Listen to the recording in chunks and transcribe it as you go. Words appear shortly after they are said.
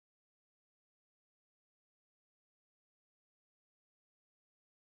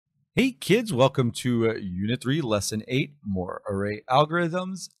Hey kids, welcome to Unit 3, Lesson 8, More Array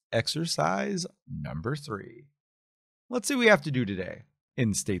Algorithms, Exercise number 3. Let's see what we have to do today.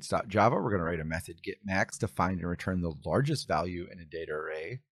 In states.java, we're going to write a method getMax to find and return the largest value in a data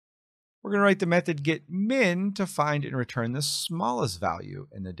array. We're going to write the method getMin to find and return the smallest value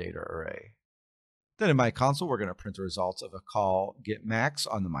in the data array. Then in my console, we're going to print the results of a call getMax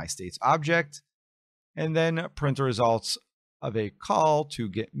on the myStates object, and then print the results of a call to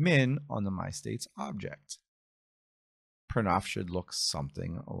getMin on the myStates object. Printf should look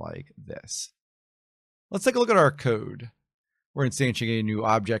something like this. Let's take a look at our code. We're instantiating a new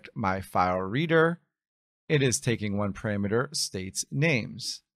object, myFileReader. It is taking one parameter, states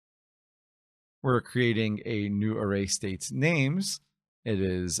names. We're creating a new array states names. It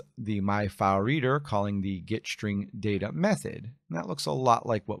is the myFileReader calling the getStringData method. And that looks a lot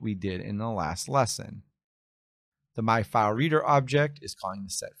like what we did in the last lesson. The myFileReader object is calling the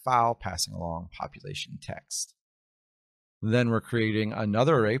setFile, passing along population text. Then we're creating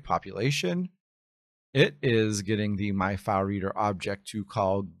another array, population. It is getting the myFileReader object to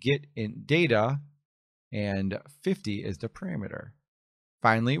call getIntData, and 50 is the parameter.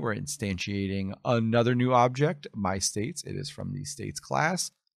 Finally, we're instantiating another new object, myStates. It is from the states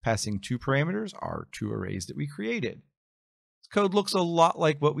class, passing two parameters, our two arrays that we created. This code looks a lot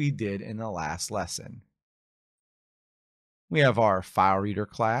like what we did in the last lesson. We have our FileReader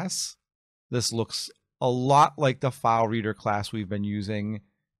class. This looks a lot like the FileReader class we've been using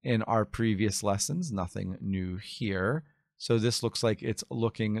in our previous lessons. Nothing new here. So this looks like it's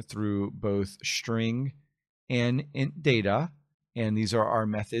looking through both string and int data. And these are our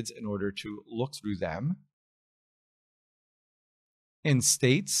methods in order to look through them. In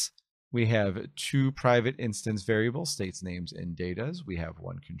states, we have two private instance variables, states names and datas. We have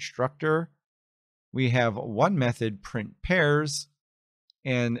one constructor. We have one method, print pairs.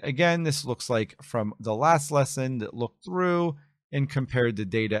 And again, this looks like from the last lesson that looked through and compared the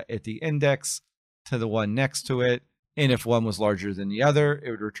data at the index to the one next to it. And if one was larger than the other,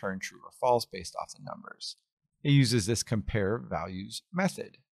 it would return true or false based off the numbers. It uses this compare values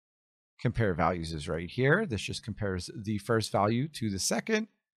method. Compare values is right here. This just compares the first value to the second.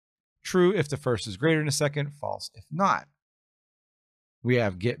 True if the first is greater than the second, false if not. We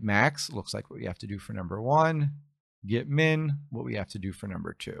have getMax, looks like what we have to do for number 1. GetMin, what we have to do for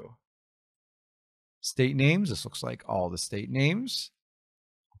number 2. State names, this looks like all the state names.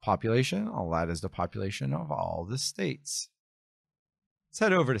 Population, all that is the population of all the states. Let's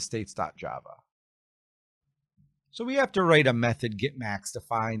head over to states.java. So we have to write a method getMax to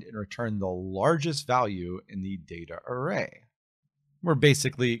find and return the largest value in the data array. We're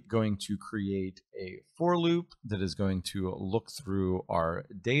basically going to create a for loop that is going to look through our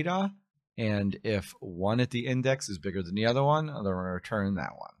data. And if one at the index is bigger than the other one, then we're going to return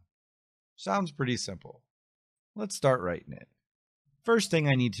that one. Sounds pretty simple. Let's start writing it. First thing,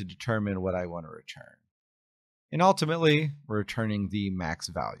 I need to determine what I want to return. And ultimately, we're returning the max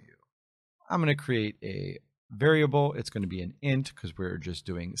value. I'm going to create a variable. It's going to be an int because we're just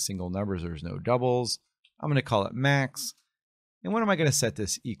doing single numbers. There's no doubles. I'm going to call it max. And what am I going to set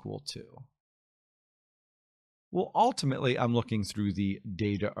this equal to? Well, ultimately, I'm looking through the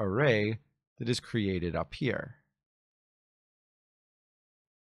data array that is created up here.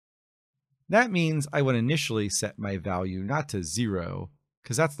 That means I would initially set my value not to 0,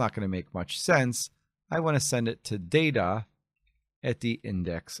 because that's not going to make much sense. I want to send it to data at the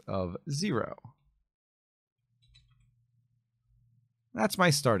index of 0. That's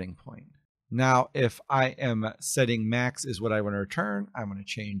my starting point. Now, if I am setting max is what I want to return, I'm going to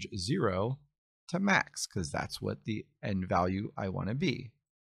change 0 to max because that's what the end value I want to be.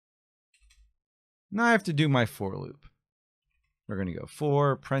 Now I have to do my for loop. We're going to go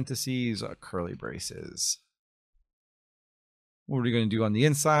for parentheses, curly braces. What are we going to do on the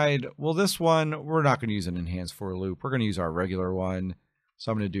inside? Well, this one, we're not going to use an enhanced for loop. We're going to use our regular one.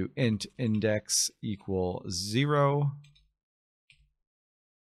 So I'm going to do int index equal 0.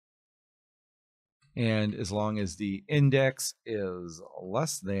 And as long as the index is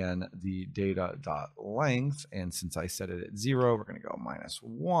less than the data.length, and since I set it at 0, we're going to go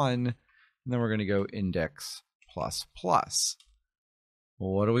 -1, and then we're going to go index plus plus.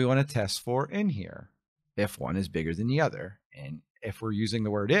 Well, what do we want to test for in here? If one is bigger than the other. And if we're using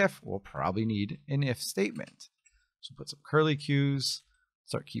the word if, we'll probably need an if statement. So put some curly cues,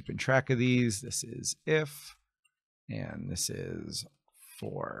 start keeping track of these. This is if, and this is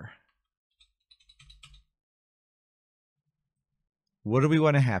for. What do we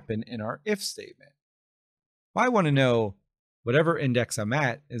want to happen in our if statement? Well, I want to know whatever index I'm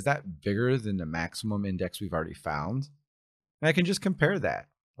at, is that bigger than the maximum index we've already found? And I can just compare that.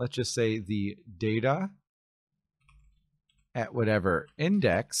 let's just say the data at whatever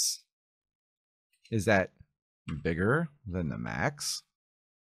index is that bigger than the max.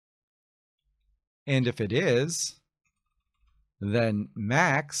 And if it is, then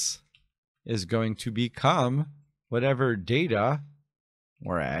max is going to become whatever data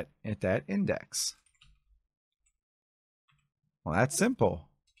we're at that index. Well, that's simple.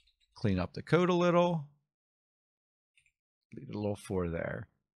 Clean up the code a little. Leave a little 4 there.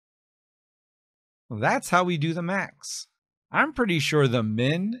 Well, that's how we do the max. I'm pretty sure the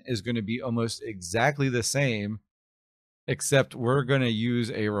min is going to be almost exactly the same, except we're going to use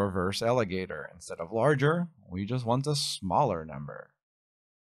a reverse alligator. Instead of larger, we just want a smaller number.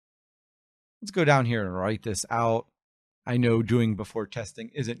 Let's go down here and write this out. I know doing before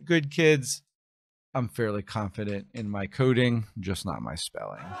testing isn't good, kids. I'm fairly confident in my coding, just not my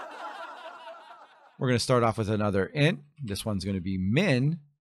spelling. We're going to start off with another int. This one's going to be min,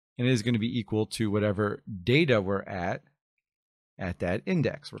 and it is going to be equal to whatever data we're at that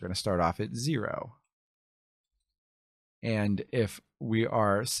index. We're going to start off at 0. And if we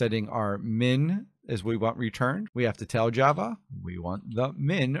are setting our min as we want returned, we have to tell Java we want the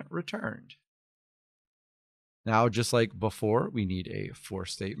min returned. Now, just like before, we need a for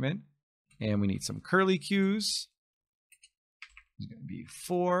statement, and we need some curly cues. It's going to be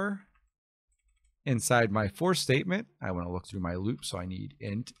for. Inside my for statement, I want to look through my loop, so I need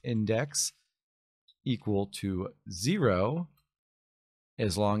int index equal to 0,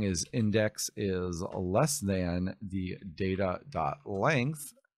 as long as index is less than the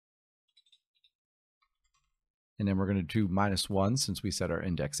data.length. And then we're going to do -1 since we set our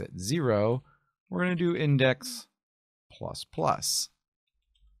index at 0. We're going to do index plus plus.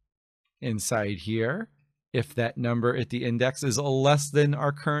 Inside here, if that number at the index is less than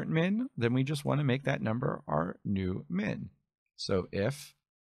our current min, then we just want to make that number our new min. So if,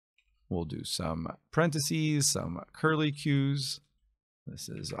 we'll do some parentheses, some curly cues. This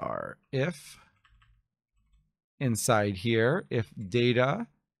is our if. Inside here, if data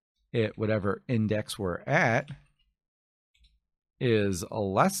at whatever index we're at is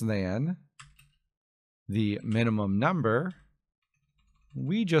less than the minimum number,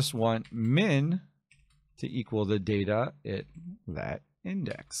 we just want min to equal the data at that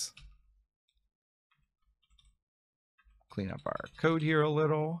index. Clean up our code here a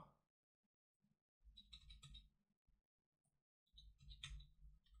little.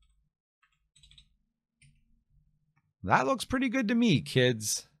 That looks pretty good to me,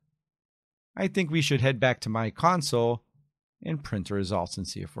 kids. I think we should head back to my console and print the results and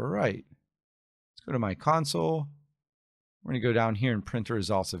see if we're right. Let's go to my console. We're going to go down here and print the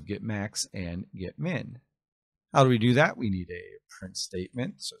results of get max and get min. How do we do that? We need a print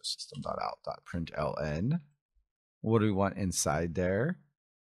statement. So system.out.println. What do we want inside there?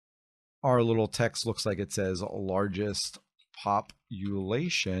 Our little text looks like it says largest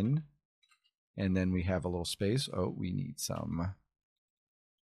population. And then we have a little space. Oh, we need some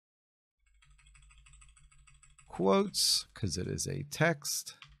quotes because it is a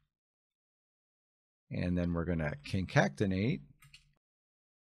text. And then we're going to concatenate.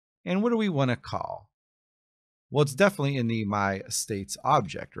 And what do we want to call? Well, it's definitely in the my states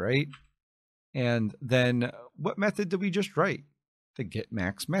object, right? And then what method did we just write? The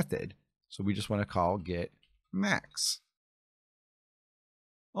getMax method. So we just want to call getMax.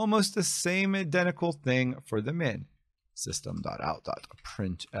 Almost the same identical thing for the min.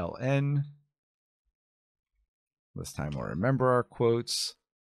 System.out.println. This time we'll remember our quotes.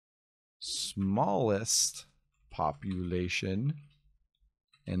 Smallest population.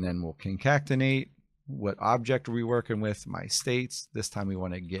 And then we'll concatenate. What object are we working with? My states. This time we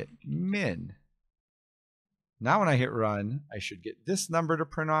want to get min. Now when I hit run, I should get this number to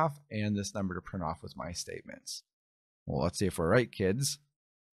print off and this number to print off with my statements. Well, let's see if we're right, kids.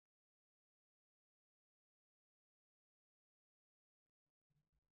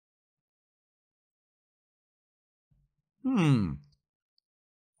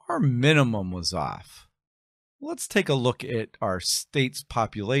 Our minimum was off. Let's take a look at our state's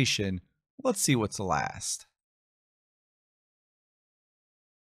population. Let's see what's last.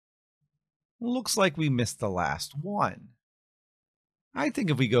 Looks like we missed the last one. I think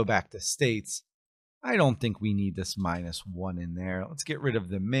if we go back to states, I don't think we need this -1 in there. Let's get rid of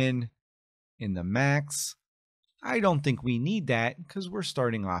the min in the max. I don't think we need that because we're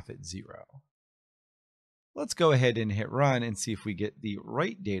starting off at 0. Let's go ahead and hit run and see if we get the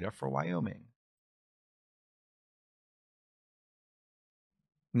right data for Wyoming.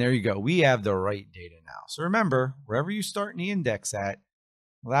 And there you go. We have the right data now. So remember, wherever you start in the index at,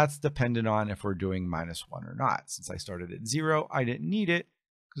 well, that's dependent on if we're doing -1 or not. Since I started at 0, I didn't need it.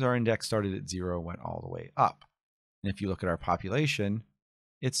 because our index started at 0 and went all the way up. And if you look at our population,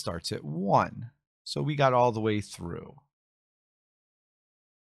 it starts at 1. So we got all the way through.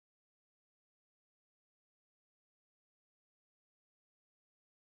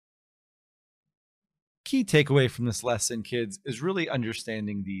 Key takeaway from this lesson, kids, is really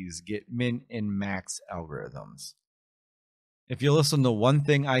understanding these get min and max algorithms. If you listen to one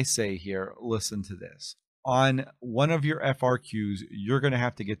thing I say here, listen to this. On one of your FRQs, you're going to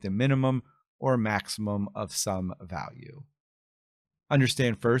have to get the minimum or maximum of some value.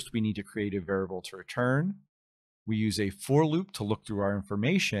 Understand first, we need to create a variable to return. We use a for loop to look through our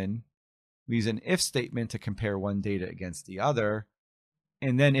information. We use an if statement to compare one data against the other.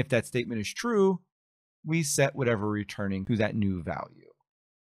 And then if that statement is true, we set whatever we're returning to that new value.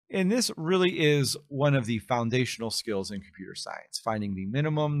 And this really is one of the foundational skills in computer science, finding the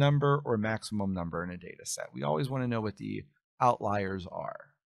minimum number or maximum number in a data set. We always want to know what the outliers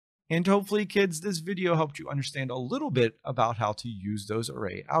are. And hopefully, kids, this video helped you understand a little bit about how to use those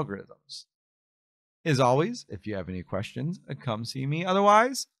array algorithms. As always, if you have any questions, come see me.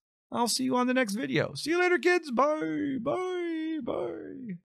 Otherwise, I'll see you on the next video. See you later, kids. Bye, bye, bye.